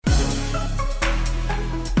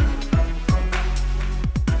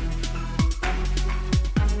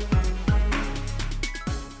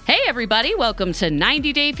everybody. Welcome to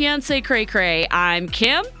 90 Day Fiancé Cray Cray. I'm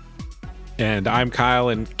Kim. And I'm Kyle.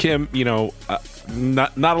 And Kim,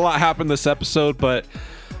 not a lot happened this episode, but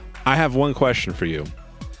I have one question for you.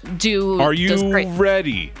 Are you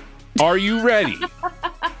ready? Are you ready?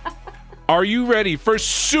 Are you ready for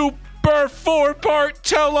super 4-part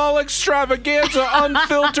tell-all extravaganza,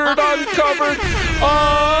 unfiltered, uncovered,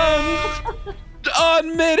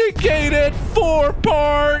 unmitigated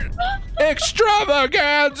 4-part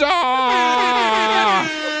extravaganza?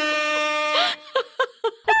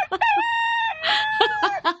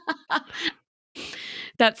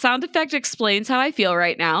 That sound effect explains how I feel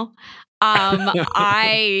right now.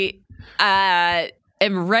 I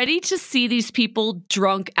am ready to see these people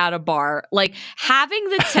drunk at a bar. Like, having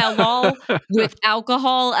the tell-all with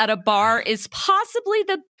alcohol at a bar is possibly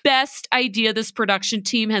the best idea this production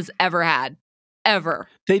team has ever had. Ever.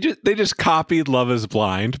 They just copied Love is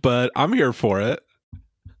Blind, but I'm here for it.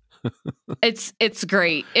 It's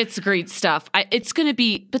great. It's great stuff. It's going to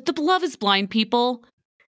be, but the Love is Blind people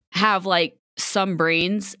have like some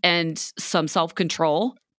brains and some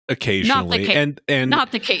self-control. Occasionally. And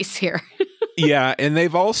not the case here. Yeah, and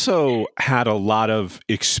they've also had a lot of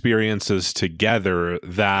experiences together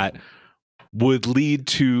that would lead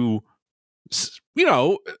to,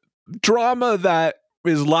 drama that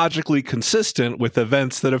is logically consistent with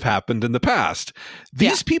events that have happened in the past.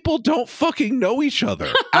 These people don't fucking know each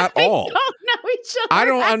other at all. Don't know each other. I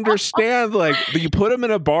don't understand. Like, you put them in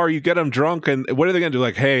a bar, you get them drunk, and what are they going to do?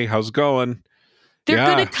 Like, hey, how's it going? They're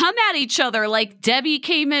going to come at each other like Debbie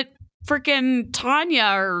came at freaking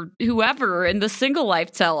Tanya or whoever in the Single Life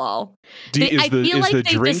tell-all. I feel like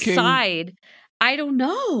they decide. I don't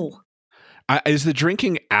know. Is the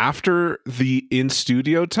drinking after the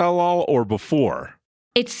in-studio tell-all or before?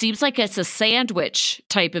 It seems like it's a sandwich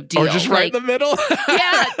type of deal. Or just right in the middle?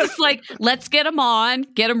 Yeah, it's like, let's get them on,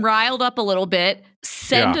 get them riled up a little bit,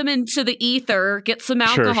 send them into the ether, get some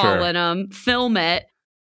alcohol in them, film it,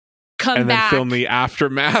 come back. And then film the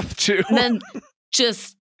aftermath, too. And then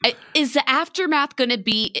just, is the aftermath going to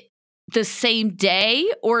be the same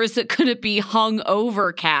day, or is it going to be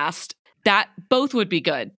hungover cast? That both would be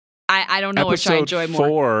good. I don't know which I enjoy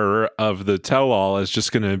more. Episode 4 of the tell-all is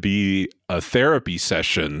just going to be a therapy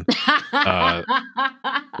session.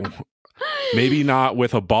 Maybe not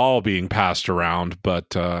with a ball being passed around,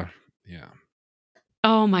 but yeah.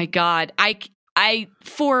 Oh my God.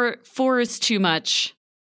 Four is too much.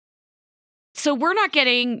 So we're not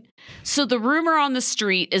getting, so the rumor on the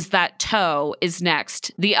street is that Toe is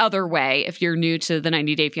next. The Other Way, if you're new to the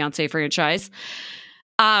 90 Day Fiancé franchise.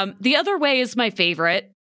 The Other Way is my favorite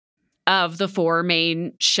of the 4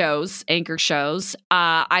 main shows, anchor shows.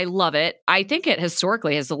 I love it. I think it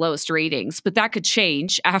historically has the lowest ratings, but that could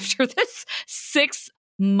change after this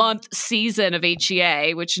 6-month season of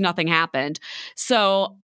HEA, which nothing happened.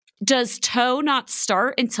 So does Toe not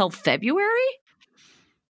start until February?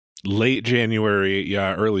 Late January,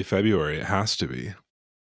 early February. It has to be.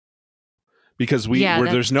 Because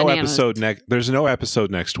there's no episode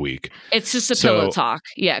next week. It's just a pillow talk.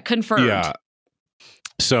 Yeah, confirmed. Yeah.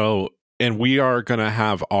 So, and we are going to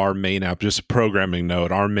have our main just a programming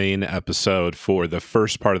note, our main episode for the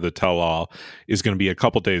first part of the tell-all is going to be a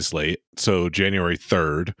couple days late. So January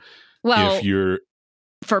 3rd. Well, if you're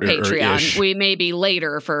for Patreon, we may be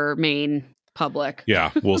later for main public.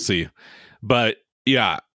 Yeah, we'll see. But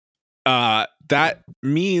yeah, that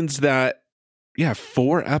means that,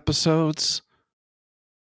 4 episodes.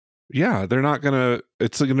 Yeah, they're not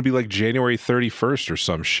it's going to be like January 31st or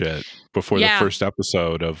some shit before the first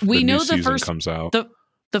episode of the new season comes out.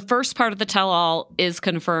 The first part of the tell-all is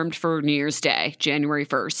confirmed for New Year's Day, January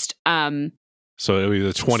 1st. So it'll be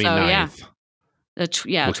the 29th. So,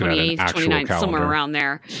 28th, 29th, somewhere around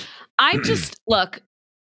there. I just, look,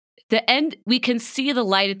 the end, we can see the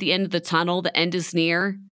light at the end of the tunnel. The end is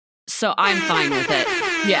near. So I'm fine with it.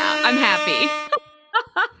 Yeah, I'm happy.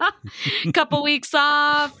 Couple weeks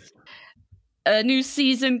off. A new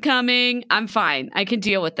season coming. I'm fine. I can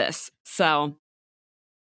deal with this. So,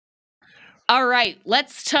 all right,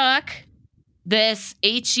 let's talk this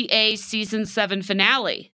HEA season 7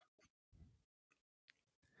 finale.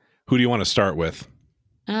 Who do you want to start with?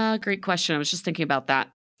 Great question. I was just thinking about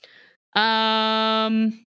that. I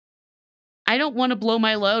don't want to blow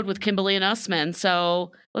my load with Kimberly and Usman,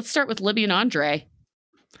 so let's start with Libby and Andre.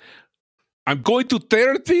 I'm going to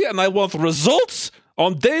therapy and I want results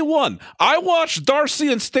on day 1. I watched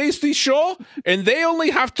Darcy and Stacey's show and they only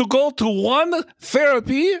have to go to 1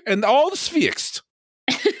 therapy and all is fixed.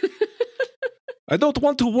 I don't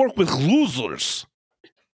want to work with losers.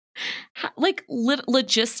 Like,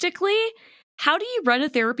 logistically, how do you run a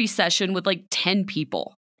therapy session with like 10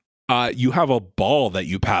 people? You have a ball that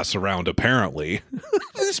you pass around, apparently.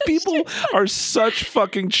 These people are such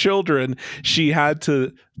fucking children. She had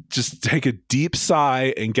to just take a deep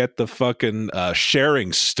sigh and get the fucking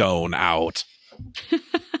sharing stone out.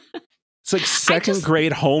 It's like second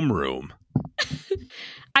grade homeroom.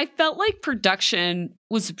 I felt like production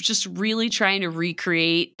was just really trying to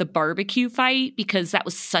recreate the barbecue fight because that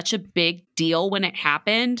was such a big deal when it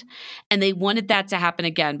happened. And they wanted that to happen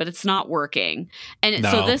again, but it's not working. And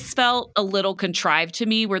so this felt a little contrived to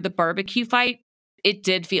me where the barbecue fight, it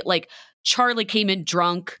did feel like Charlie came in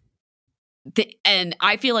drunk. And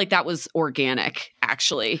I feel like that was organic,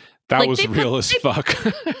 actually. That was real as fuck.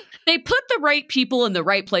 They put the right people in the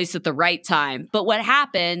right place at the right time. But what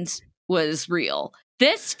happened was real.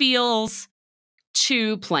 This feels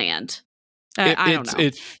too planned. I don't know.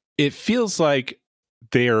 It feels like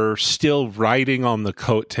they're still riding on the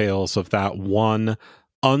coattails of that one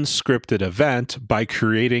unscripted event by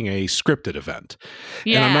creating a scripted event.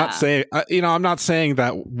 Yeah. And I'm not saying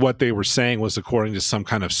that what they were saying was according to some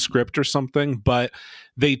kind of script or something, but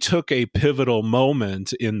they took a pivotal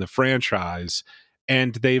moment in the franchise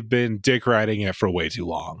and they've been dick riding it for way too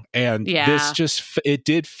long. And this just, it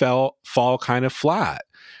did fall kind of flat.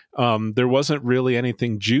 There wasn't really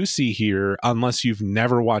anything juicy here unless you've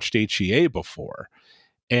never watched HEA before.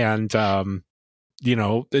 And,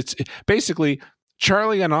 it's basically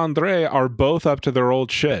Charlie and Andre are both up to their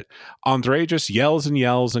old shit. Andre just yells and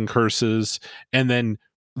yells and curses. And then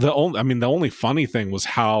the only funny thing was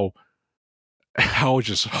how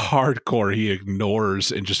just hardcore he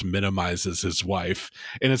ignores and just minimizes his wife.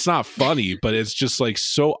 And it's not funny, but it's just like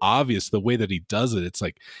so obvious the way that he does it. It's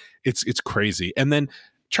like, it's crazy. And then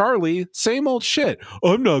Charlie, same old shit.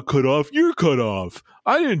 I'm not cut off. You're cut off.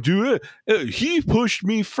 I didn't do it. He pushed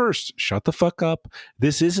me first. Shut the fuck up.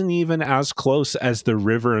 This isn't even as close as the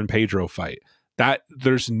River and Pedro fight. That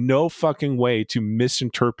there's no fucking way to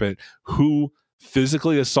misinterpret who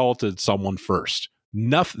physically assaulted someone first.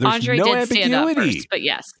 Nothing. There's Andre no did ambiguity. Stand up first, but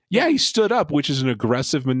yes. Yeah, he stood up, which is an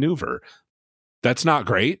aggressive maneuver. That's not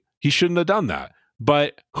great. He shouldn't have done that.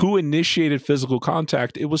 But who initiated physical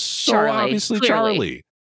contact? It was so obviously clearly. Charlie.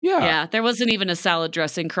 Yeah, there wasn't even a salad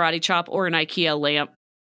dressing, karate chop, or an IKEA lamp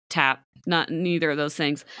tap. Neither of those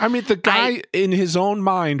things. I mean, the guy in his own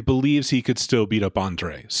mind believes he could still beat up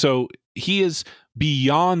Andre. So he is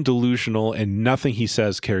beyond delusional and nothing he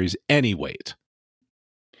says carries any weight.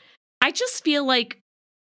 I just feel like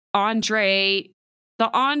the Andre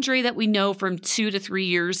that we know from 2 to 3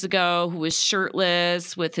 years ago, who was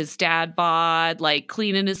shirtless with his dad bod, like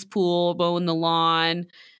cleaning his pool, mowing the lawn.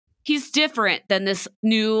 He's different than this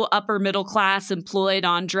new upper middle class employed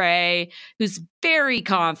Andre, who's very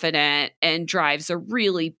confident and drives a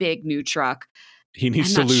really big new truck. He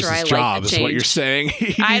needs to lose his job, is what you're saying.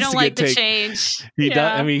 I don't like the change. He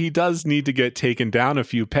does. I mean, he does need to get taken down a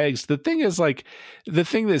few pegs. The thing is, like, the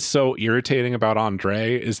thing that's so irritating about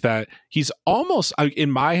Andre is that he's almost,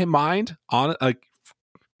 in my mind,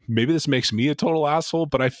 maybe this makes me a total asshole,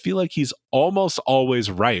 but I feel like he's almost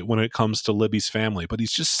always right when it comes to Libby's family, but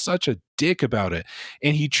he's just such a dick about it.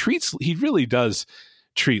 And he really does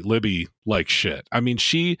treat Libby like shit. I mean,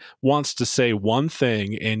 she wants to say one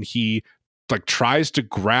thing and he like tries to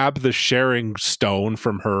grab the sharing stone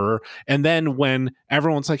from her. And then when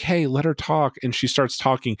everyone's like, hey, let her talk, and she starts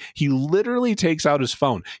talking, he literally takes out his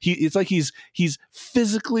phone. It's like he's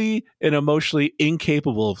physically and emotionally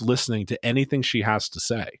incapable of listening to anything she has to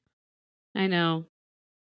say. I know.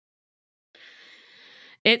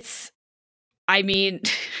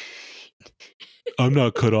 I'm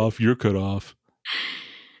not cut off. You're cut off.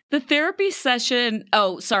 The therapy session,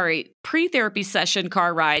 pre-therapy session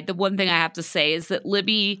car ride, the one thing I have to say is that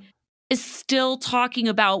Libby is still talking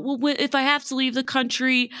about, well, if I have to leave the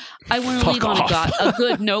country, I want to leave on a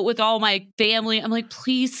good note with all my family. I'm like,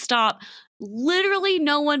 please stop. Literally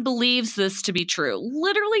no one believes this to be true.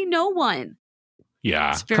 Literally no one.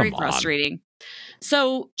 Yeah, it's very frustrating.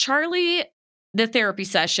 So Charlie, the therapy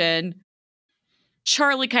session,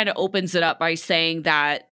 Charlie kind of opens it up by saying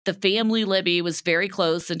that the family Libby was very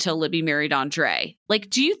close until Libby married Andre. Like,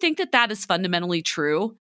 do you think that is fundamentally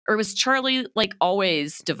true? Or was Charlie like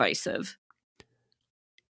always divisive?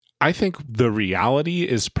 I think the reality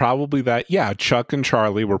is probably that, yeah, Chuck and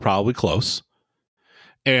Charlie were probably close.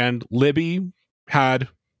 And Libby had,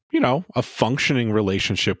 a functioning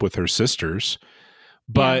relationship with her sisters.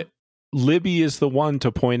 But Libby is the one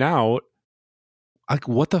to point out, like,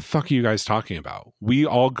 what the fuck are you guys talking about? We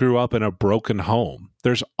all grew up in a broken home.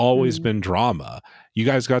 There's always been drama. You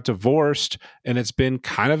guys got divorced, and it's been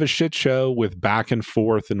kind of a shit show with back and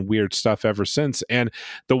forth and weird stuff ever since. And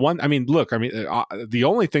the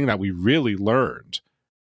only thing that we really learned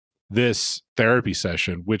this therapy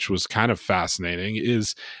session, which was kind of fascinating,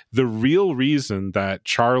 is the real reason that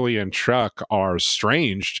Charlie and Chuck are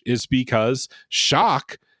estranged is because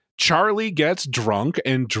Charlie gets drunk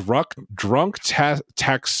and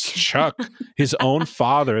texts Chuck, his own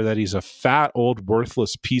father, that he's a fat, old,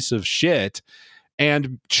 worthless piece of shit.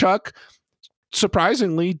 And Chuck,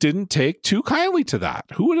 surprisingly, didn't take too kindly to that.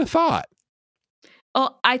 Who would have thought?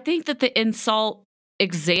 Oh, I think that the insult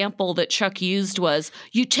example that Chuck used was,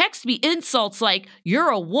 you text me insults like you're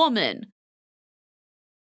a woman.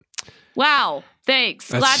 Wow. Thanks.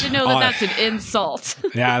 Glad to know that that's an insult.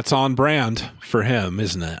 Yeah, it's on brand for him,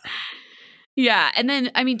 isn't it? Yeah. And then,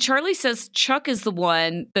 I mean, Charlie says Chuck is the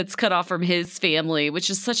one that's cut off from his family, which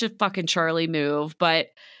is such a fucking Charlie move. But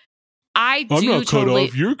I'm not cut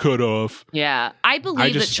off. You're cut off. Yeah. I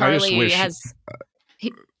believe that Charlie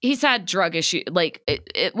he's had drug issues, like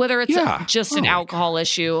whether it's just an alcohol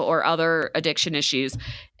issue or other addiction issues.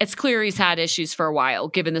 It's clear he's had issues for a while,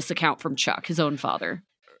 given this account from Chuck, his own father.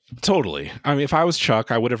 Totally. I mean, if I was Chuck,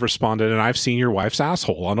 I would have responded, and I've seen your wife's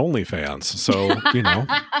asshole on OnlyFans. So,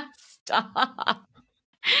 Stop.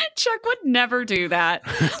 Chuck would never do that.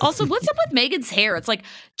 Also, what's up with Megan's hair? It's like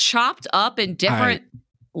chopped up in different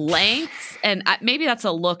lengths. And maybe that's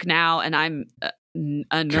a look now, and I'm a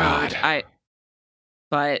nerd. God.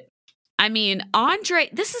 But I mean, Andre,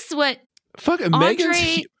 this is what fucking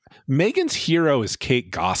Megan's hero is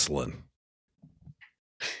Kate Gosselin.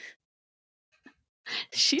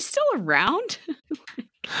 She's still around?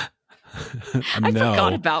 I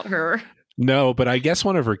forgot about her. No, but I guess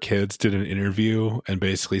one of her kids did an interview and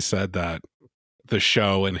basically said that the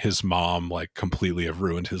show and his mom like completely have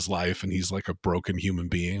ruined his life, and he's like a broken human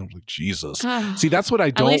being. Like, Jesus. See, that's what I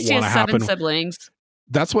don't want to happen. 7 siblings.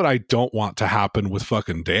 That's what I don't want to happen with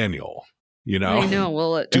fucking Daniel. I know.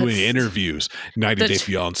 Well, doing interviews, 90 Day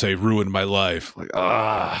Fiance ruined my life. Like,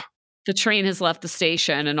 the train has left the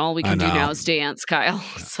station, and all we can do now is dance, Kyle.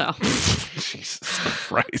 So, Jesus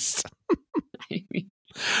Christ. I mean,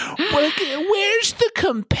 where's the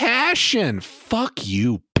compassion? Fuck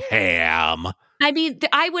you, Pam. I mean,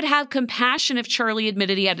 I would have compassion if Charlie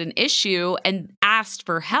admitted he had an issue and asked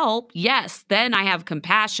for help. Yes, then I have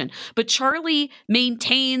compassion. But Charlie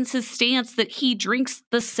maintains his stance that he drinks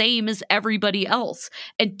the same as everybody else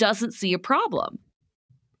and doesn't see a problem.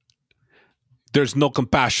 There's no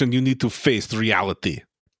compassion. You need to face reality.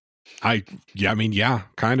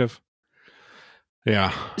 Kind of.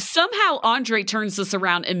 Yeah. Somehow Andre turns this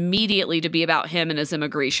around immediately to be about him and his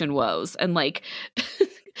immigration woes, and like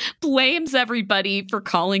blames everybody for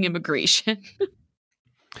calling immigration.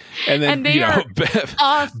 And then they are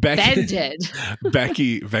offended.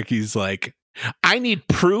 Becky's like, I need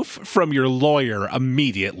proof from your lawyer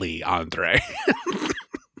immediately, Andre.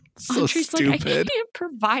 So Andre's stupid. Like, I can't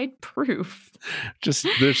provide proof.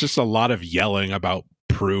 There's just a lot of yelling about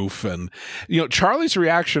proof, and Charlie's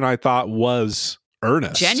reaction I thought was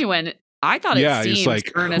earnest, genuine. I thought it seemed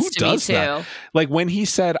like, earnest to me too. That? Like when he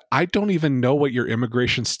said, "I don't even know what your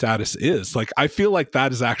immigration status is." Like I feel like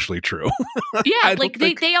that is actually true. Yeah, like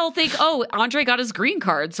they all think, "Oh, Andre got his green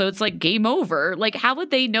card, so it's like game over." Like how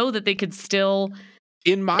would they know that they could still?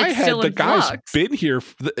 In my head, the guy's been here.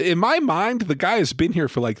 In my mind, the guy has been here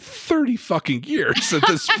for like 30 fucking years at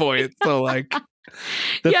this point. So like.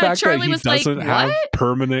 The fact Charlie that he doesn't have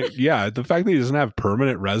permanent, the fact that he doesn't have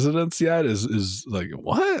permanent residence yet is like,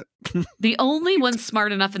 what? The only one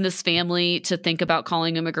smart enough in this family to think about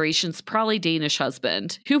calling immigration's probably Danish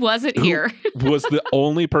husband, who wasn't here. Was the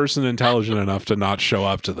only person intelligent enough to not show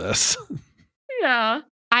up to this. Yeah.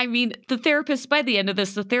 I mean, the therapist, by the end of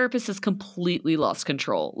this, the therapist has completely lost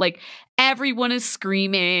control. Like everyone is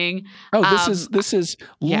screaming. Oh, this is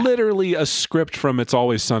literally a script from It's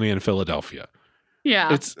Always Sunny in Philadelphia.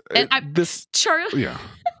 Yeah. Charlie. Yeah.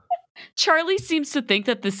 Charlie seems to think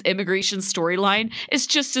that this immigration storyline is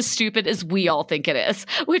just as stupid as we all think it is,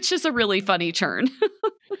 which is a really funny turn.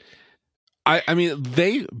 I mean,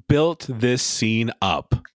 they built this scene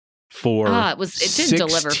up for it didn't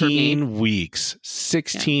deliver for me.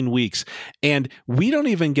 16 weeks. And we don't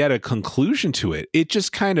even get a conclusion to it. It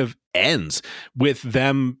just kind of ends with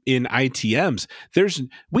them in ITMs.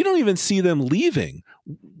 We don't even see them leaving.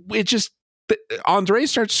 It just, Andre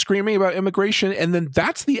starts screaming about immigration, and then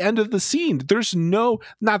that's the end of the scene. There's not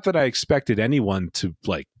that I expected anyone to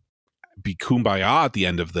like be kumbaya at the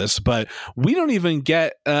end of this, but we don't even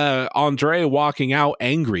get Andre walking out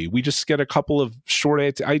angry. We just get a couple of short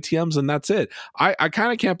ITMs, and that's it. I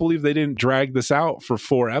kind of can't believe they didn't drag this out for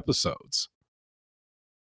 4 episodes.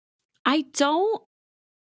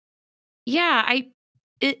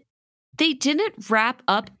 They didn't wrap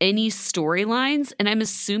up any storylines, and I'm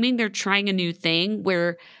assuming they're trying a new thing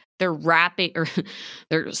where wrapping or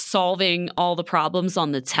they're solving all the problems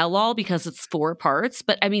on the tell-all because it's 4 parts.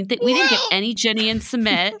 But I mean, we didn't get any Jenny and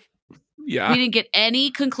Submit. Yeah. We didn't get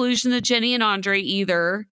any conclusion to Jenny and Andre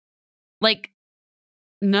either. Like,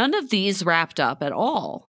 none of these wrapped up at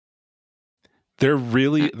all. They're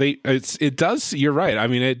really, it does, you're right. I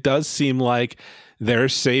mean, it does seem like they're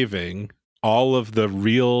saving all of the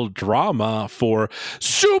real drama for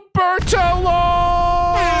Super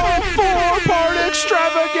Tell-All 4-part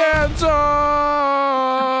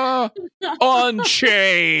extravaganza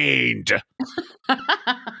Unchained.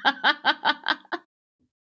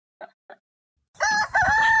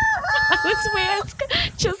 I was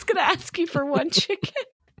just gonna ask you for one chicken.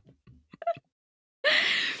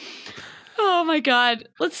 Oh my God.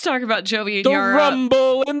 Let's talk about Jovi and Yara. The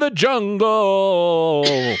rumble in the jungle.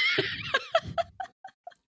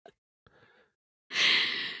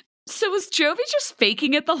 So was Jovi just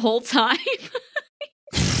faking it the whole time?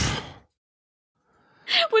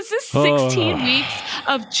 Was this 16 weeks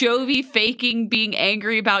of Jovi faking being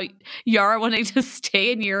angry about Yara wanting to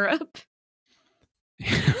stay in Europe?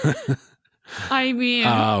 I mean,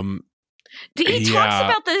 he talks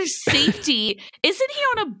about the safety. Isn't he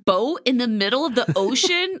on a boat in the middle of the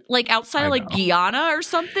ocean, like outside of like Guyana or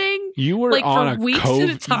something? You were like, on for weeks at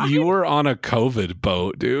a time? You were on a COVID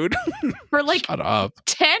boat, dude. For like Shut up.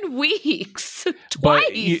 10 weeks.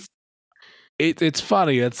 Twice. It's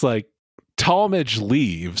funny. It's like Talmadge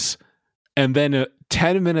leaves, and then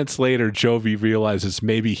 10 minutes later, Jovi realizes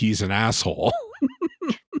maybe he's an asshole.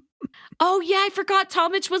 Oh, yeah, I forgot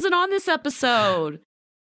Talmadge wasn't on this episode.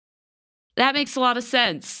 That makes a lot of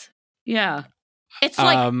sense. Yeah. It's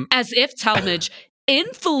like as if Talmadge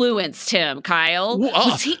influenced him, Kyle.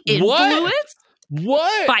 Was he influenced?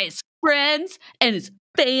 What? By his friends and his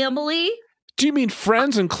family? Do you mean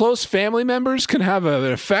friends and close family members can have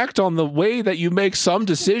an effect on the way that you make some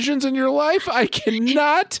decisions in your life? I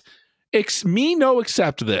cannot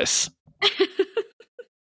accept this.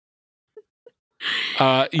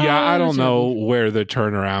 I don't know where the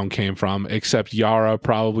turnaround came from, except Yara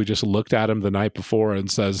probably just looked at him the night before and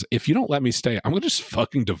says, if you don't let me stay, I'm going to just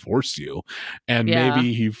fucking divorce you. And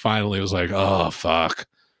maybe he finally was like, oh, fuck.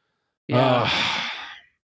 Yeah.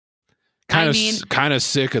 Kind of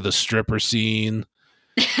sick of the stripper scene,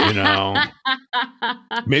 you know.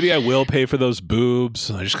 Maybe I will pay for those boobs.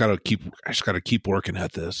 I just gotta keep working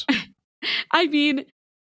at this. I mean,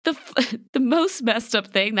 the most messed up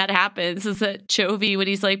thing that happens is that Jovi, when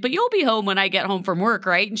he's like, but you'll be home when I get home from work,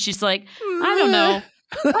 right? And she's like, I don't know.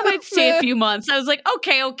 I might stay a few months. I was like,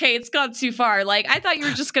 okay, it's gone too far. Like, I thought you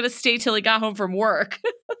were just going to stay till he got home from work.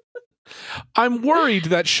 I'm worried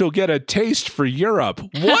that she'll get a taste for Europe.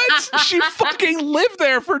 What? She fucking lived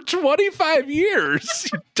there for 25 years,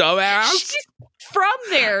 you dumbass. She's from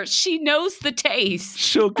there. She knows the taste.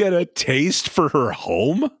 She'll get a taste for her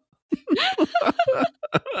home?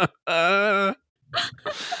 I'm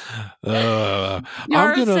gonna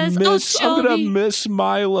miss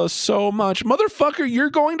Mila so much. Motherfucker, you're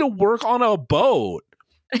going to work on a boat.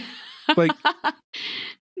 Like,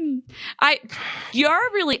 I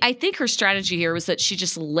think her strategy here was that she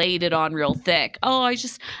just laid it on real thick. Oh, I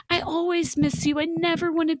always miss you. I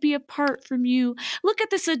never want to be apart from you. Look at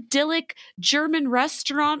this idyllic German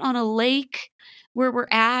restaurant on a lake where we're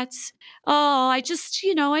at. Oh, I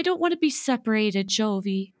don't want to be separated,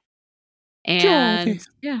 Jovi. And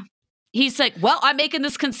yeah, he's like, well, I'm making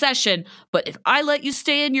this concession, but if I let you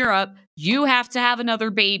stay in Europe, you have to have another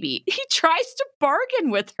baby. He tries to bargain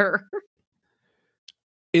with her.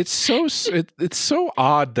 It's so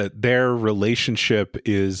odd that their relationship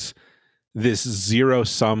is this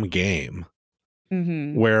zero-sum game.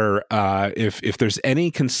 Mm-hmm. Where if there's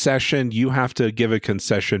any concession, you have to give a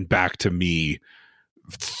concession back to me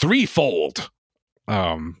threefold.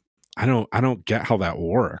 I don't get how that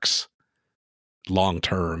works long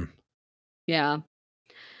term. Yeah.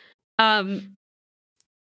 Jovi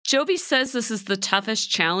says this is the toughest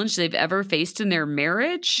challenge they've ever faced in their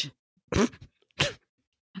marriage. I'm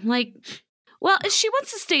like, well, if she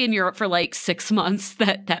wants to stay in Europe for like 6 months,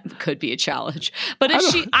 that could be a challenge. But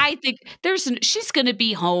I think she's going to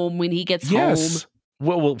be home when he gets home.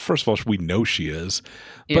 Well, first of all, we know she is.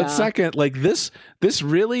 Yeah. But second, like this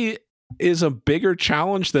really is a bigger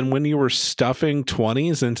challenge than when you were stuffing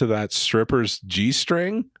 20s into that stripper's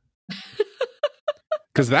G-string.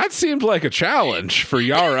 Because that seemed like a challenge for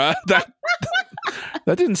Yara. That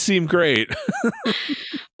didn't seem great.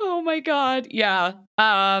 Oh my God. Yeah.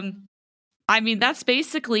 I mean, that's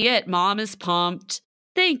basically it. Mom is pumped.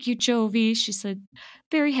 Thank you, Jovi. She said,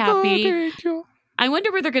 very happy. Oh, thank you. I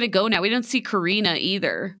wonder where they're going to go now. We don't see Karina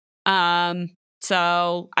either.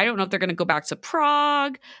 So I don't know if they're going to go back to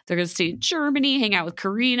Prague. They're going to stay in Germany, hang out with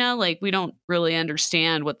Karina. Like, we don't really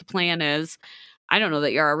understand what the plan is. I don't know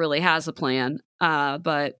that Yara really has a plan.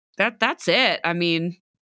 But that's it. I mean,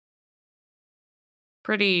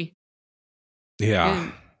 pretty. Yeah.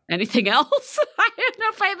 Anything else? I don't know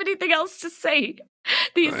if I have anything else to say.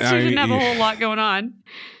 These two didn't have a whole lot going on.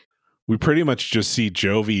 We pretty much just see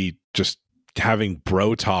Jovi just having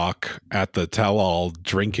bro talk at the tell-all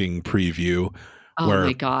drinking preview. Oh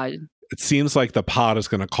my God. It seems like the pot is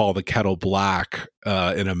going to call the kettle black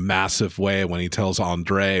in a massive way when he tells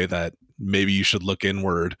Andre that maybe you should look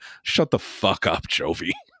inward. Shut the fuck up,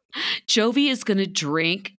 Jovi. Jovi is going to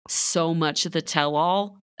drink so much of the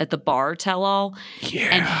tell-all at the bar tell-all. Yeah.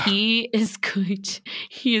 And he is going to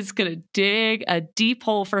dig a deep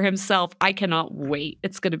hole for himself. I cannot wait.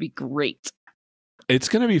 It's going to be great. It's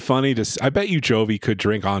going to be funny I bet you Jovi could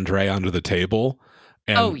drink Andre under the table.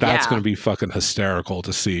 And that's going to be fucking hysterical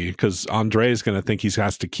to see, because Andre is going to think he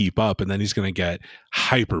has to keep up, and then he's going to get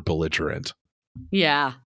hyper belligerent.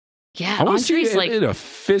 Yeah. Yeah. I want to see it in a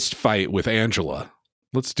fist fight with Angela.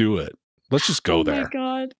 Let's do it. Let's just go there. Oh my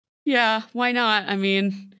God. Yeah. Why not? I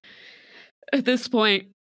mean, at this point.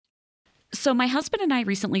 So my husband and I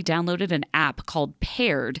recently downloaded an app called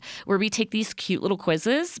Paired, where we take these cute little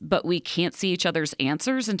quizzes, but we can't see each other's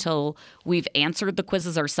answers until we've answered the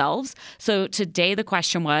quizzes ourselves. So today the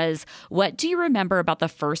question was, what do you remember about the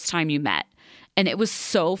first time you met? And it was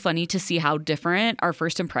so funny to see how different our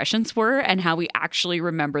first impressions were and how we actually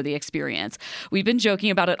remember the experience. We've been joking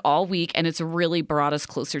about it all week, and it's really brought us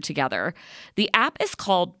closer together. The app is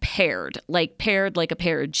called Paired like a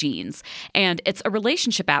pair of jeans, and it's a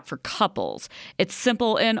relationship app for couples. It's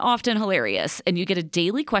simple and often hilarious, and you get a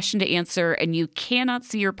daily question to answer, and you cannot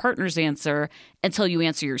see your partner's answer until you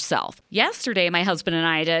answer yourself. Yesterday, my husband and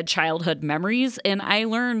I did childhood memories, and I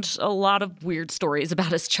learned a lot of weird stories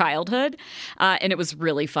about his childhood, and it was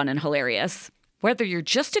really fun and hilarious. Whether you're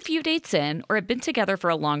just a few dates in or have been together for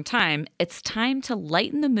a long time, it's time to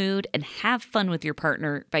lighten the mood and have fun with your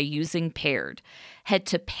partner by using Paired. Head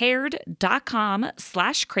to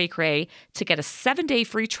paired.com/cray-cray to get a 7-day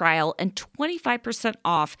free trial and 25%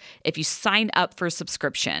 off if you sign up for a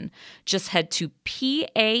subscription. Just head to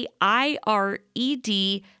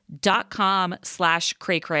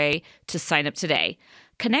paired.com/cray-cray to sign up today.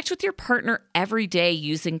 Connect with your partner every day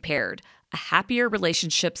using Paired. A happier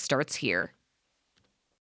relationship starts here.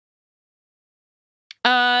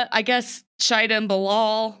 I guess Shida and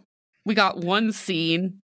Bilal, we got one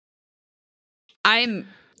scene.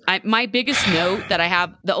 My biggest note that I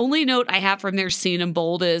have, the only note I have from their scene in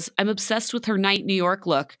bold is I'm obsessed with her night New York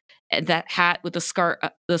look and that hat with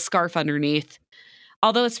the scarf underneath.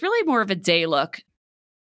 Although it's really more of a day look.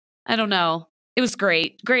 I don't know. It was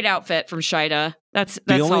great. Great outfit from Shida. That's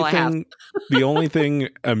all I have. The only thing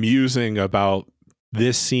amusing about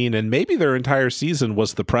this scene, and maybe their entire season,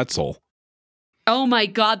 was the pretzel. Oh my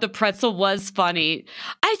God, the pretzel was funny.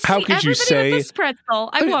 How could you say this pretzel?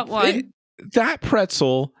 I want one. That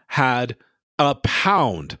pretzel had a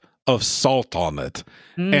pound of salt on it.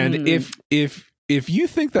 And if you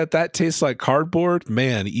think that tastes like cardboard,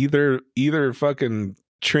 man, either fucking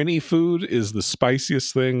Trini food is the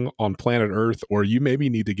spiciest thing on planet Earth, or you maybe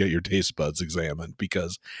need to get your taste buds examined,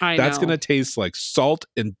 because that's going to taste like salt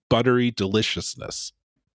and buttery deliciousness.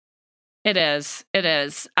 It is.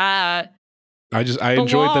 I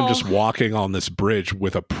enjoyed them just walking on this bridge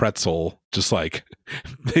with a pretzel, just like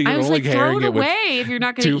they I was only like, carrying throw it it with away if you're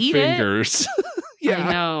not going to eat fingers. Yeah,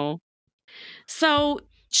 I know. So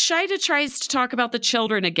Shida tries to talk about the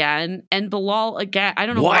children again, and Bilal again. I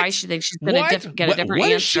don't know why she thinks she's going to get a different answer. What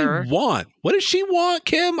does she want? What does she want,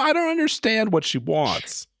 Kim? I don't understand what she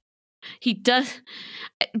wants. He does.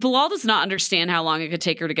 Bilal does not understand how long it could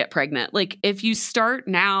take her to get pregnant. Like, if you start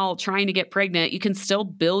now trying to get pregnant, you can still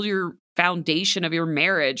build your foundation of your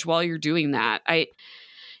marriage while you're doing that.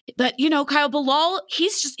 But Kyle, Bilal,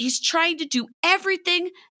 he's trying to do everything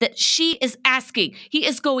that she is asking. He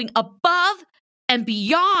is going above and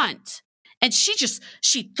beyond. And she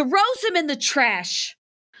throws him in the trash.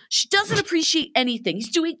 She doesn't appreciate anything.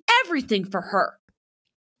 He's doing everything for her.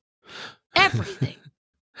 Everything.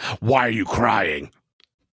 Why are you crying?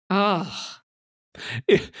 Oh.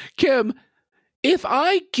 Kim, if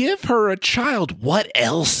I give her a child, what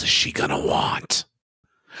else is she gonna want?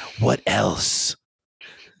 What else?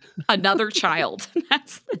 Another child.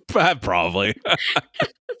 That's probably.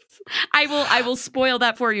 I will spoil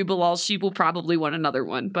that for you, Bilal. She will probably want another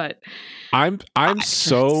one, but I'm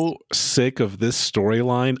so sick of this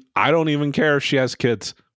storyline. I don't even care if she has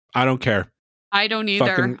kids. I don't care. I don't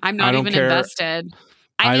either. I'm not even invested.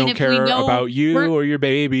 I don't care about you or your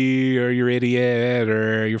baby or your idiot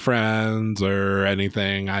or your friends or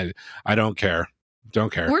anything. I don't care.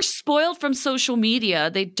 Don't care. We're spoiled from social media.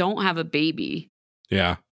 They don't have a baby.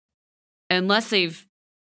 Yeah. Unless they've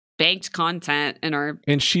banked content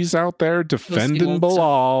and she's out there defending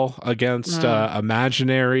Bilal against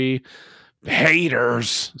imaginary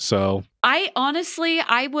haters. So I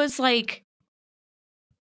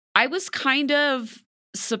was kind of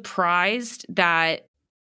surprised that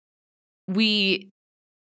Shida,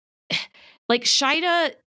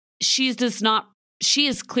 she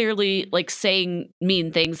is clearly like saying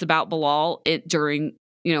mean things about Bilal during,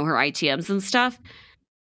 her ITMs and stuff.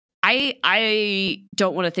 I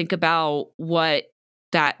don't want to think about what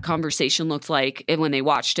that conversation looked like when they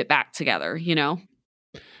watched it back together,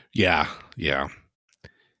 Yeah.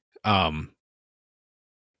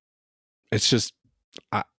 It's just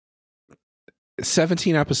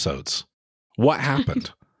 17 episodes. What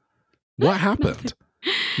happened? What happened?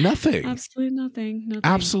 Nothing. Absolutely nothing.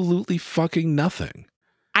 Absolutely fucking nothing.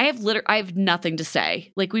 I have nothing to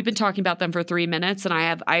say. Like, we've been talking about them for 3 minutes and I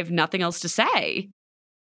have nothing else to say.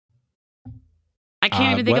 I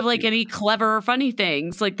can't even think of like any clever or funny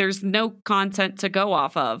things. Like, there's no content to go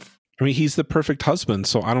off of. I mean, he's the perfect husband,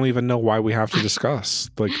 so I don't even know why we have to discuss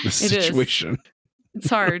like the situation. It's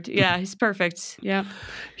hard. Yeah, he's perfect. Yeah.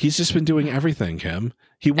 He's just been doing everything, Kim.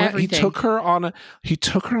 He took her on a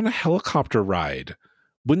helicopter ride.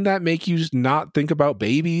 Wouldn't that make you not think about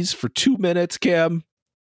babies for 2 minutes, Kim?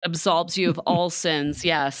 Absolves you of all sins.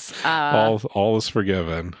 Yes. All is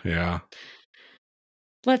forgiven. Yeah.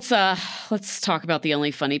 Let's talk about the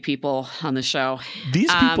only funny people on the show.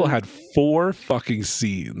 These people had 4 fucking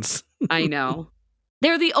scenes. I know.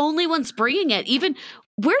 They're the only ones bringing it. Even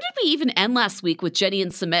where did we even end last week with Jenny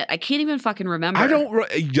and Sumit? I can't even fucking remember.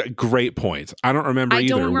 Great point. I don't remember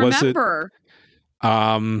either. I don't remember.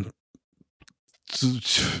 Was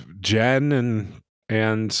it Jen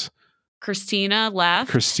and Christina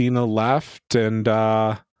left and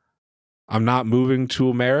I'm not moving to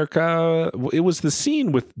America. It was the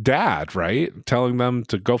scene with Dad, right? Telling them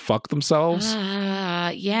to go fuck themselves.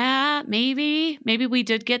 Yeah, maybe we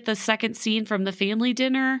did get the second scene from the family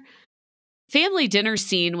dinner. Family dinner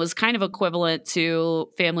scene was kind of equivalent to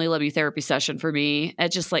family love you therapy session for me. It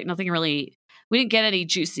just like nothing really. We didn't get any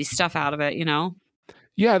juicy stuff out of it,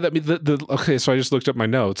 Yeah, okay. So I just looked up my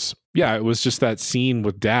notes. Yeah, it was just that scene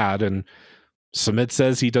with Dad, and Sumit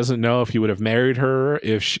says he doesn't know if he would have married her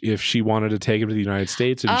if she wanted to take him to the United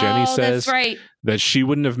States, and Jenny says that she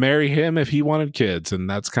wouldn't have married him if he wanted kids, and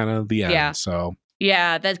that's kind of the end. Yeah. So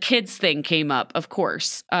yeah, that kids thing came up, of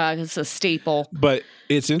course. It's a staple. But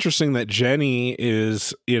it's interesting that Jenny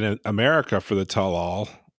is in America for the tell-all,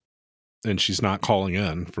 and she's not calling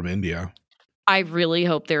in from India. I really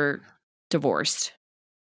hope they're divorced.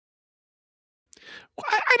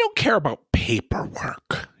 I don't care about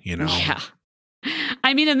paperwork, Yeah.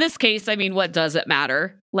 I mean, in this case, what does it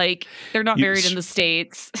matter? Like, they're not married in the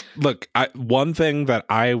States. Look, one thing that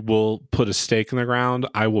I will put a stake in the ground,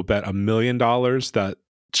 I will bet $1 million that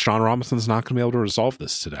Sean Robinson's not going to be able to resolve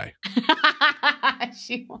this today.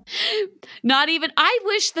 Not even. I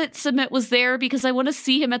wish that Sumit was there because I want to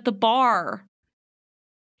see him at the bar.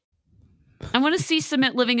 I want to see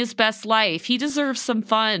Sumit living his best life. He deserves some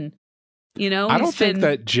fun. I don't think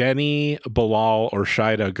that Jenny, Bilal, or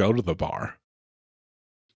Shida go to the bar.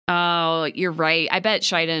 Oh, you're right. I bet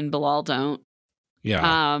Shida and Bilal don't.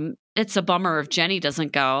 Yeah. It's a bummer if Jenny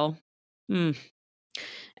doesn't go.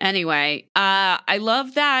 Anyway, I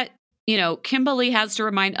love that, Kimberly has to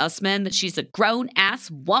remind us men that she's a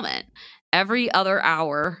grown-ass woman every other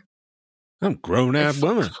hour. I'm grown-ass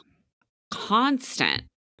woman. Constant.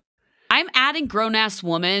 I'm adding grown-ass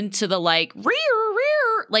woman to the like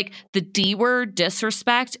the D word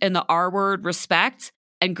disrespect and the R word respect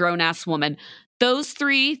and grown-ass woman. Those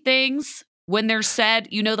 3 things, when they're said,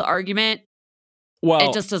 the argument,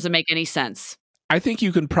 it just doesn't make any sense. I think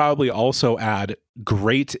you can probably also add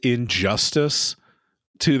great injustice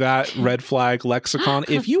to that red flag lexicon.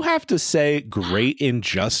 If you have to say great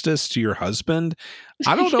injustice to your husband,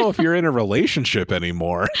 I don't know if you're in a relationship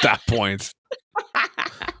anymore at that point.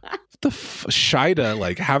 Shida,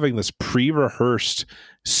 like, having this pre-rehearsed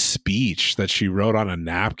speech that she wrote on a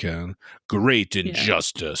napkin. Great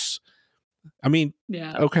injustice.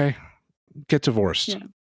 Yeah. Okay. Get divorced. Yeah.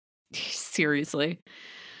 Seriously.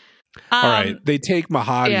 All right. They take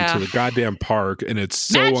Mahadi to the goddamn park, and it's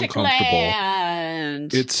so uncomfortable.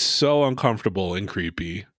 Land. It's so uncomfortable and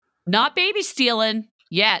creepy. Not baby stealing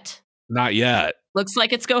yet. Not yet. Looks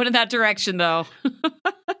like it's going in that direction, though.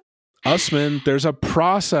 Usman, there's a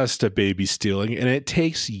process to baby stealing, and it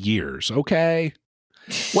takes years, okay?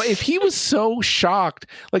 Well, if he was so shocked,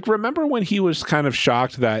 like, remember when he was kind of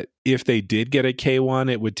shocked that if they did get a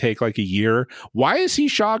K1, it would take like a year? Why is he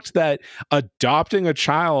shocked that adopting a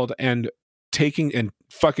child and taking and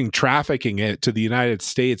fucking trafficking it to the United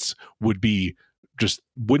States wouldn't be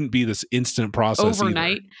this instant process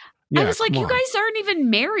overnight? Yeah, I was like, you guys aren't even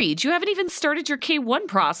married. You haven't even started your K1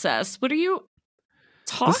 process. What are you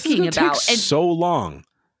talking about? Take so long.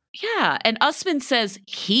 Yeah, and Usman says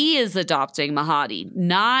he is adopting Mahadi,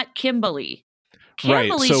 not Kimberly.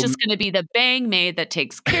 Kimberly's just going to be the bang maid that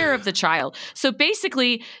takes care of the child. So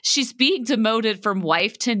basically, she's being demoted from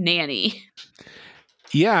wife to nanny.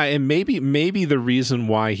 Yeah, and maybe the reason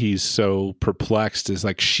why he's so perplexed is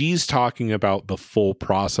like she's talking about the full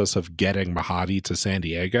process of getting Mahadi to San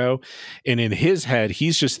Diego. And in his head,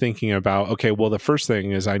 he's just thinking about, okay, well, the first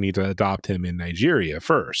thing is I need to adopt him in Nigeria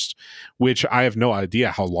first, which I have no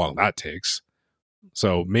idea how long that takes.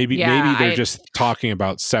 So maybe they're just talking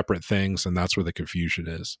about separate things, and that's where the confusion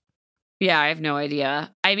is. Yeah, I have no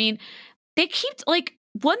idea. I mean, they keep, like,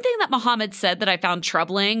 one thing that Muhammad said that I found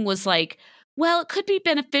troubling was like, well, it could be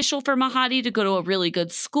beneficial for Mahadi to go to a really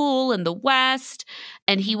good school in the West,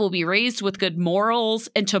 and he will be raised with good morals.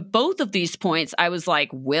 And to both of these points, I was like,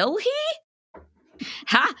 will he?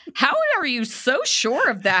 How are you so sure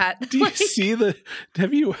of that? Do you see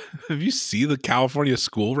have you seen the California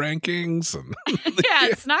school rankings? Yeah,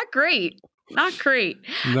 it's not great. Not great.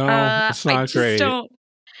 No, it's not great.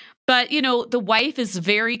 But, the wife is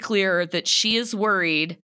very clear that she is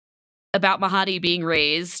worried about Mahadi being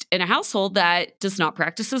raised in a household that does not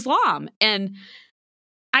practice Islam. And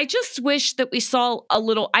I just wish that we saw a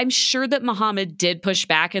little, I'm sure that Muhammad did push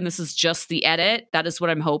back, and this is just the edit. That is what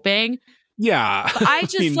I'm hoping. Yeah. But I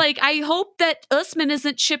just I hope that Usman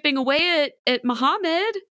isn't chipping away at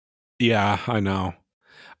Muhammad. Yeah, I know.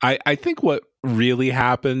 I think what really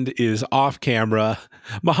happened is off camera,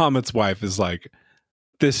 Muhammad's wife is like,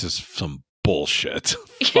 this is some bullshit.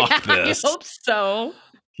 Fuck this. I hope so.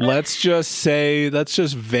 Let's just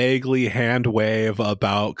vaguely hand wave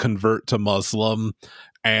about convert to Muslim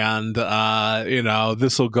and,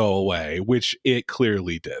 this will go away, which it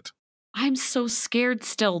clearly did. I'm so scared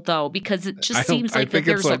still, though, because it just seems like that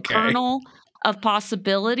there's a kernel of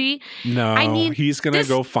possibility. No, he's going to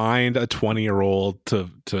go find a 20-year-old to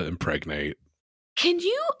impregnate. Can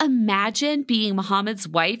you imagine being Muhammad's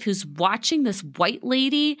wife who's watching this white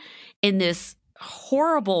lady in this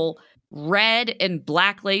horrible red and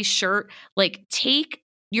black lace shirt, like, take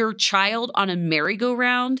your child on a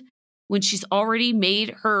merry-go-round when she's already made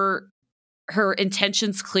her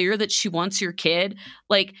intentions clear that she wants your kid?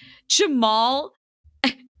 Like, Jamal,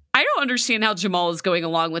 I don't understand how Jamal is going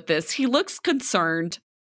along with this. He looks concerned,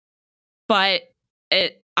 but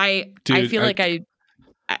I feel like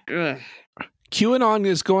QAnon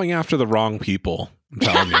is going after the wrong people. I'm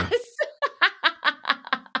telling you.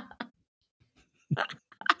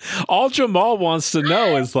 All Jamal wants to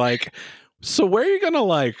know is like, so where are you gonna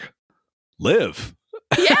live?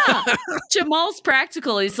 Yeah, Jamal's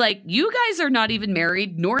practical. He's like, you guys are not even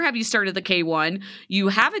married, nor have you started the K1. You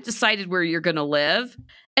haven't decided where you're gonna live,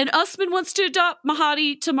 and Usman wants to adopt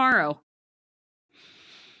Mahadi tomorrow.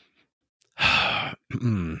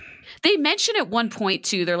 They mention at one point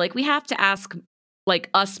too, they're like, we have to ask like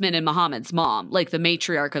Usman and Muhammad's mom, like the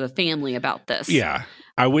matriarch of the family, about this. Yeah.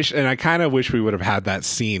 I kind of wish we would have had that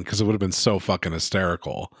scene, because it would have been so fucking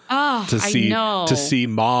hysterical to see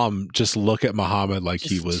mom just look at Muhammad like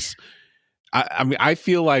he was. I mean, I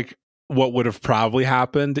feel like what would have probably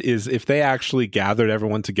happened is if they actually gathered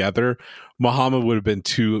everyone together, Muhammad would have been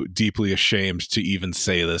too deeply ashamed to even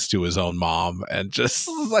say this to his own mom, and just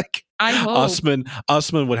like, I hope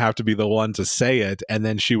Usman would have to be the one to say it, and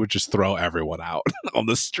then she would just throw everyone out on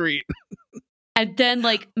the street. And then,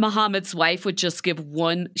 like, Muhammad's wife would just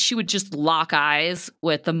she would just lock eyes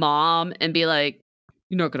with the mom and be like,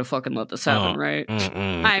 you're not going to fucking let this happen, right?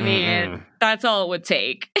 I mean, that's all it would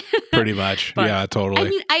take. Pretty much. But, yeah, totally. I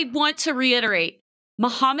mean, I want to reiterate,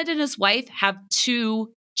 Muhammad and his wife have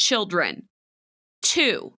 2 children.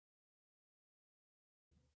 2.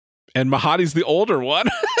 And Mahadi's the older one.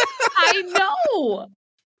 I know.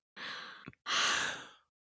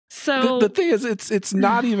 So the thing is, it's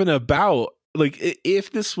not even about, like,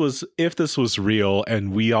 if this was real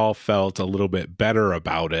and we all felt a little bit better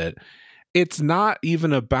about it, it's not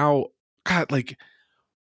even about, God, like,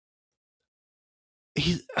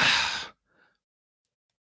 he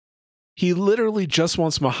literally just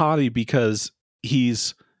wants Mahadi because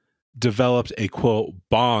he's developed a, quote,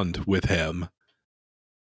 bond with him.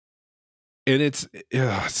 And it's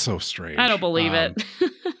so strange. I don't believe it.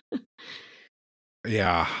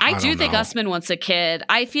 Yeah. I do think Usman wants a kid.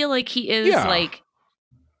 I feel like he is like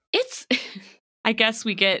It's, I guess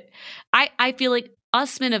we get, I feel like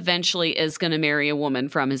Usman eventually is going to marry a woman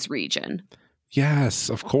from his region. Yes,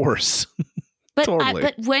 of course. But Totally.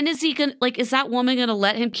 But when is he going to, like, is that woman going to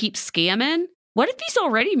let him keep scamming? What if he's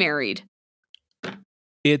already married?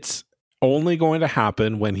 It's only going to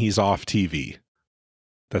happen when he's off TV.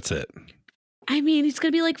 That's it. I mean, he's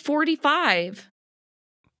going to be like 45.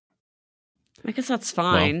 I guess that's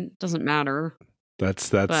fine. Well, doesn't matter.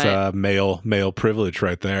 That's male privilege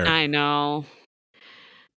right there. I know.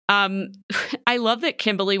 I love that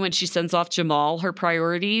Kimberly, when she sends off Jamal, her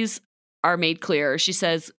priorities are made clear. She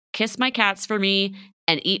says, kiss my cats for me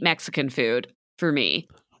and eat Mexican food for me.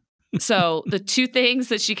 So the two things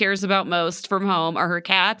that she cares about most from home are her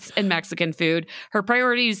cats and Mexican food. Her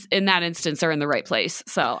priorities in that instance are in the right place.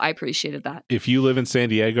 So I appreciated that. If you live in San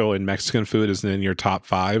Diego and Mexican food isn't in your top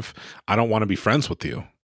 5, I don't want to be friends with you.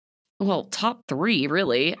 Well, top 3,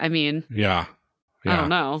 really. I mean, yeah. I don't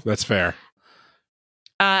know. That's fair.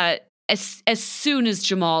 As soon as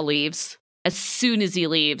Jamal leaves, as soon as he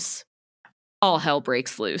leaves, all hell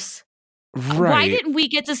breaks loose. Right. Why didn't we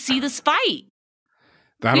get to see this fight?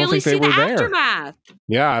 I don't think they were there. Aftermath.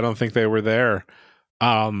 Yeah, I don't think they were there.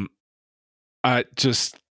 Man.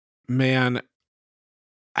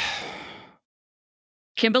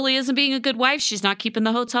 Kimberly isn't being a good wife. She's not keeping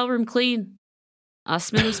the hotel room clean.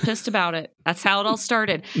 Usman was pissed about it. That's how it all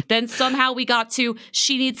started. Then somehow we got to,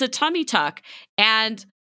 she needs a tummy tuck. And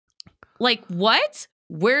like, what?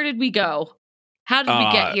 Where did we go? How did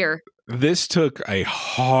we get here? This took a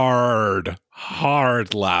hard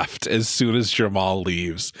left as soon as Jamal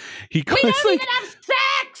leaves. We don't even have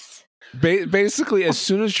sex! Basically, as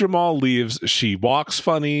soon as Jamal leaves, she walks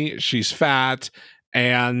funny, she's fat,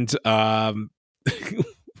 and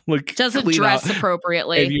doesn't dress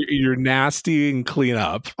appropriately. And you're nasty and clean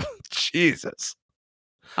up. Jesus.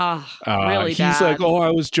 Oh, really bad. He's like, oh, I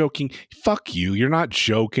was joking. Fuck you. You're not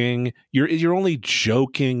joking. You're only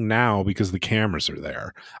joking now because the cameras are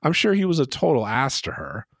there. I'm sure he was a total ass to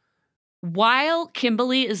her. While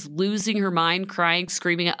Kimberly is losing her mind, crying,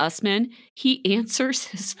 screaming at Usman, he answers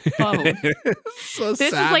his phone. So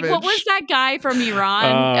this savage. Is like, what was that guy from Iran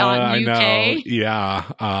on UK? I know. Yeah.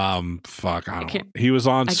 Fuck. I don't. He was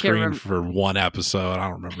on screen for one episode. I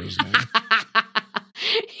don't remember his name.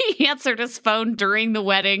 He answered his phone during the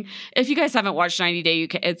wedding. If you guys haven't watched 90 Day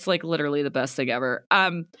UK, it's like literally the best thing ever.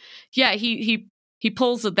 Yeah, he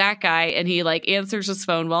pulls with that guy and he like answers his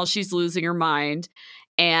phone while she's losing her mind.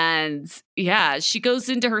 And yeah, she goes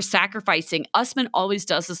into her sacrificing. Usman always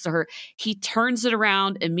does this to her. He turns it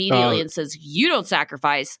around immediately and says, "You don't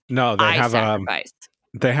sacrifice. No, I sacrifice."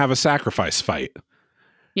 They have a sacrifice fight.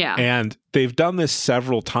 Yeah. And they've done this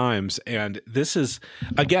several times. And this is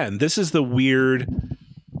the weird.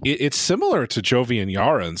 It's similar to Jovi and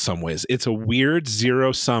Yara in some ways. It's a weird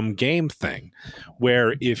zero-sum game thing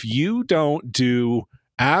where if you don't do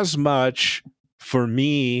as much for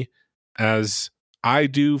me as I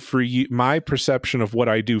do for you, my perception of what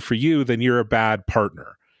I do for you, then you're a bad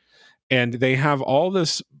partner. And they have all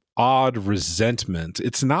this odd resentment.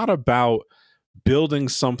 It's not about building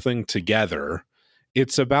something together.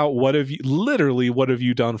 It's about what have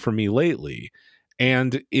you done for me lately?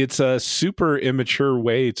 And it's a super immature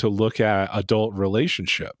way to look at adult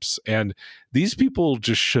relationships. And these people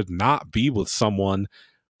just should not be with someone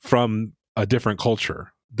from a different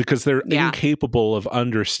culture because they're incapable of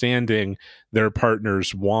understanding their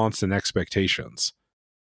partner's wants and expectations.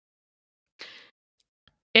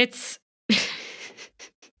 It's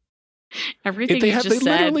everything you just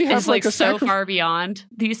said is like so far beyond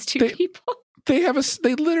these two people. They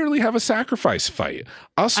literally have a sacrifice fight.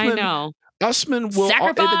 I know. Usman will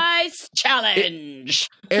sacrifice challenge.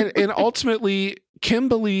 And ultimately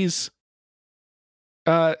Kimberly's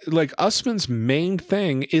Usman's main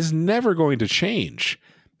thing is never going to change.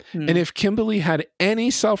 And if Kimberly had any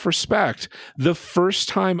self-respect, the first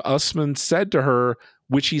time Usman said to her,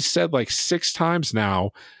 which he said like 6 times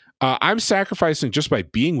now, I'm sacrificing just by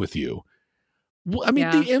being with you. Well, I mean,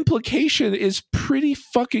 the implication is pretty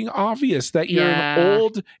fucking obvious that you're an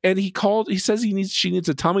old, and he says she needs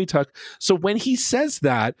a tummy tuck. So when he says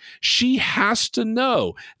that, she has to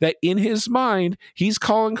know that in his mind, he's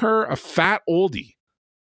calling her a fat oldie.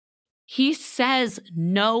 He says,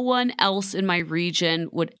 no one else in my region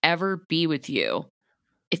would ever be with you.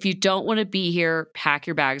 If you don't want to be here, pack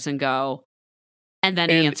your bags and go. And then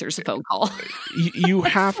he answers the phone call. You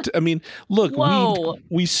have to, I mean, look,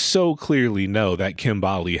 we so clearly know that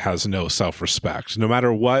Kimberly has no self-respect. No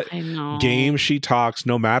matter what game she talks,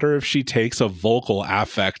 no matter if she takes a vocal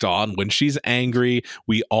affect on, when she's angry,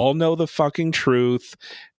 we all know the fucking truth.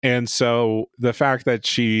 And so the fact that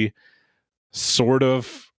she sort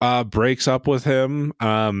of breaks up with him.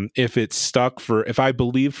 If I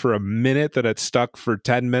believe for a minute that it's stuck for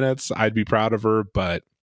 10 minutes, I'd be proud of her, but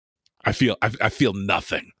I feel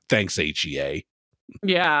nothing. Thanks, HEA.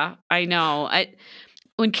 Yeah, I know.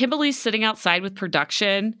 When Kimberly's sitting outside with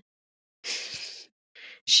production,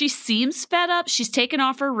 she seems fed up. She's taken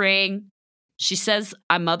off her ring. She says,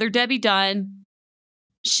 I'm Mother Debbie Dunn.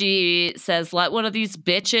 She says, let one of these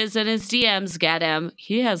bitches in his DMs get him.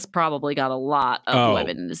 He has probably got a lot of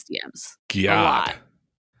women in his DMs. God. A lot.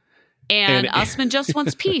 And Usman just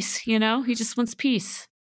wants peace, He just wants peace.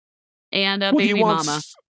 And a baby mama.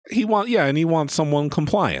 He wants someone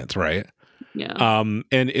compliant, right? Yeah.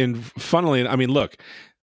 And funnily, I mean, look,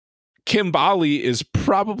 Kimbali is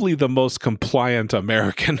probably the most compliant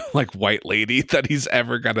American white lady that he's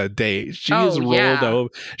ever gonna date. She is rolled over.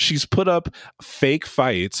 She's put up fake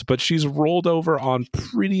fights, but she's rolled over on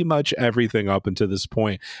pretty much everything up until this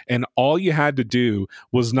point. And all you had to do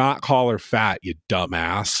was not call her fat, you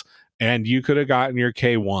dumbass. And you could have gotten your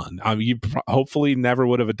K1. You hopefully never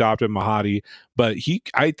would have adopted Mahadi, but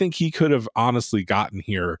I think he could have honestly gotten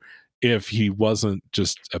here if he wasn't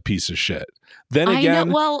just a piece of shit. Then again, I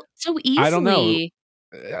know, well, so easily. I don't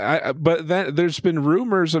know. But then there's been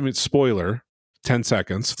rumors. I mean, spoiler, 10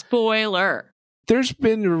 seconds. Spoiler. There's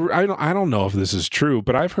been, I don't know if this is true,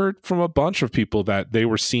 but I've heard from a bunch of people that they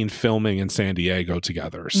were seen filming in San Diego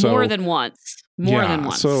together. So more than once. More than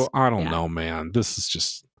once. So I don't know, man. This is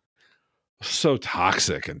just so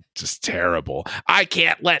toxic and just terrible. I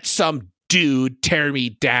can't let some dude tear me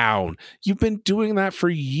down. You've been doing that for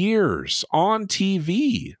years on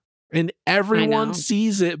TV, and everyone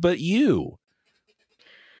sees it but you.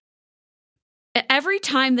 Every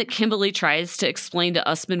time that Kimberly tries to explain to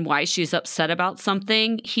Usman why she's upset about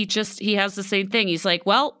something, he has the same thing. He's like,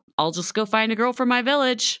 well, I'll just go find a girl from my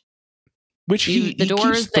village. Which he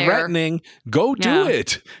keeps threatening, go do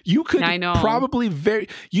it. You could probably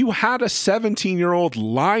you had a 17-year-old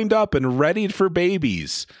lined up and ready for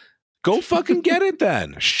babies. Go fucking get it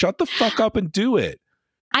then. Shut the fuck up and do it.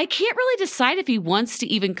 I can't really decide if he wants to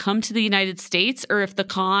even come to the United States or if the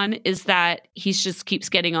con is that he just keeps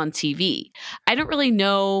getting on TV. I don't really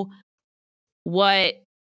know what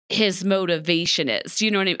his motivation is. Do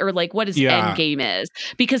you know what I mean? Or what his end game is.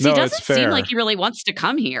 Because he doesn't seem like he really wants to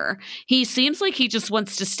come here. He seems like he just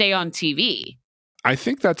wants to stay on TV. I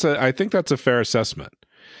think that's a fair assessment.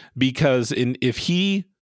 Because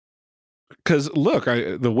look,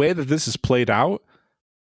 the way that this is played out,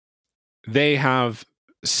 they have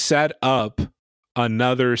set up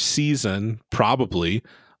another season, probably,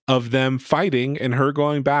 of them fighting and her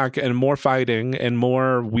going back and more fighting and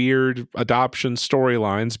more weird adoption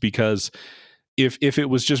storylines. Because if it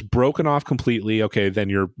was just broken off completely, okay, then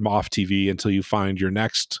you're off TV until you find your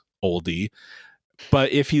next oldie.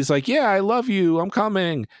 But if he's like, yeah, I love you, I'm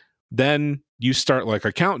coming, then you start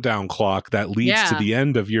a countdown clock that leads to the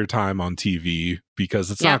end of your time on TV,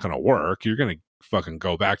 because it's not going to work. You're going to fucking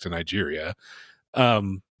go back to Nigeria.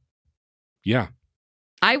 Yeah.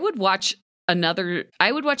 I would watch another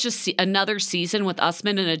season with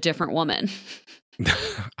Usman and a different woman.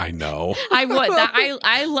 I know. I would.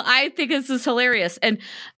 I think this is hilarious. And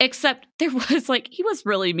except there was he was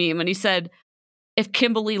really mean when he said if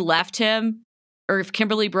Kimberly left him or if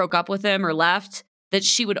Kimberly broke up with him or left, that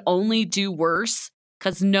she would only do worse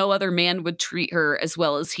because no other man would treat her as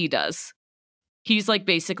well as he does. He's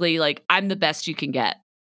basically I'm the best you can get.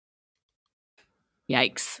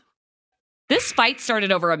 Yikes. This fight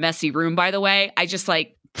started over a messy room, by the way. I just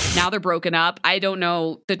now they're broken up. I don't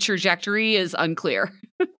know. The trajectory is unclear.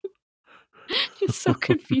 It's so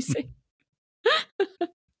confusing.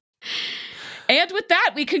 And with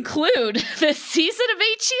that, we conclude this season of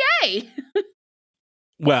HEA.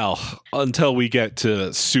 Well, until we get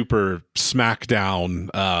to Super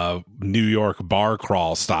Smackdown, New York bar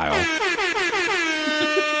crawl style.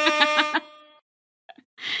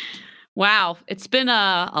 Wow, it's been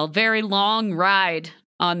a very long ride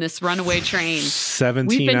on this runaway train. 17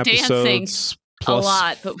 We've been episodes plus, a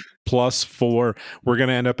lot, but plus 4. We're going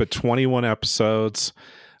to end up at 21 episodes.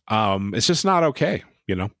 It's just not okay,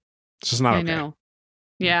 It's just not okay. I know.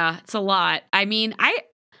 Yeah, it's a lot. I mean,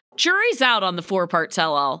 jury's out on the 4-part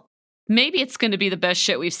tell-all. Maybe it's going to be the best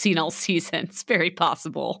shit we've seen all season. It's very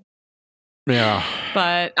possible. Yeah.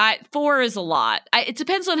 But 4 is a lot. It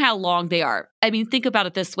depends on how long they are. I mean, think about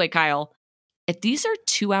it this way, Kyle. If these are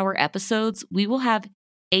 2-hour episodes, we will have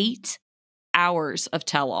 8 hours of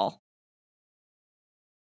tell-all.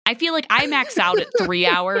 I feel like I max out at 3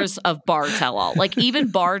 hours of bar tell-all. Even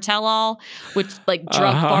bar tell-all, which drunk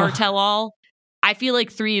bar tell-all, I feel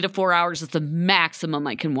like 3 to 4 hours is the maximum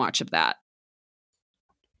I can watch of that.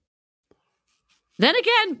 Then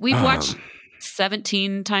again, we've watched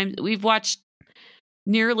 17 times. We've watched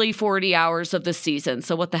nearly 40 hours of the season.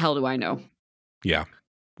 So what the hell do I know? Yeah.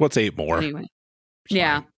 What's 8 more? Anyway.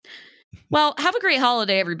 Yeah. Well, have a great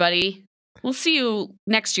holiday, everybody. We'll see you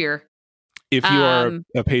next year. If you are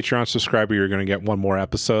a Patreon subscriber, you're going to get one more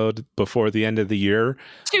episode before the end of the year.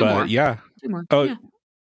 Two more. Yeah. 2 more. Oh, yeah.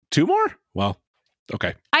 2 more? Well,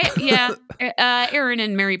 okay. Aaron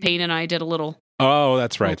and Mary Payne and I did a little. Oh,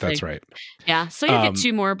 that's right. That's right. Yeah. So you get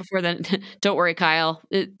 2 more before then. Don't worry, Kyle.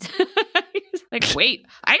 He's like, wait,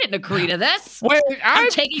 I didn't agree to this. Wait, I'm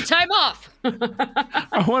taking time off.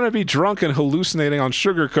 I want to be drunk and hallucinating on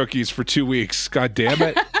sugar cookies for 2 weeks. God damn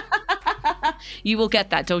it. You will get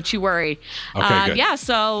that. Don't you worry. Okay, good. Yeah.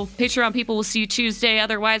 So Patreon people will see you Tuesday.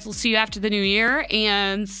 Otherwise, we'll see you after the new year,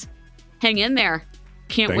 and hang in there.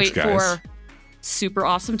 Can't wait guys. for super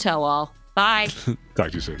awesome tell all. Bye. Talk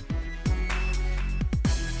to you soon.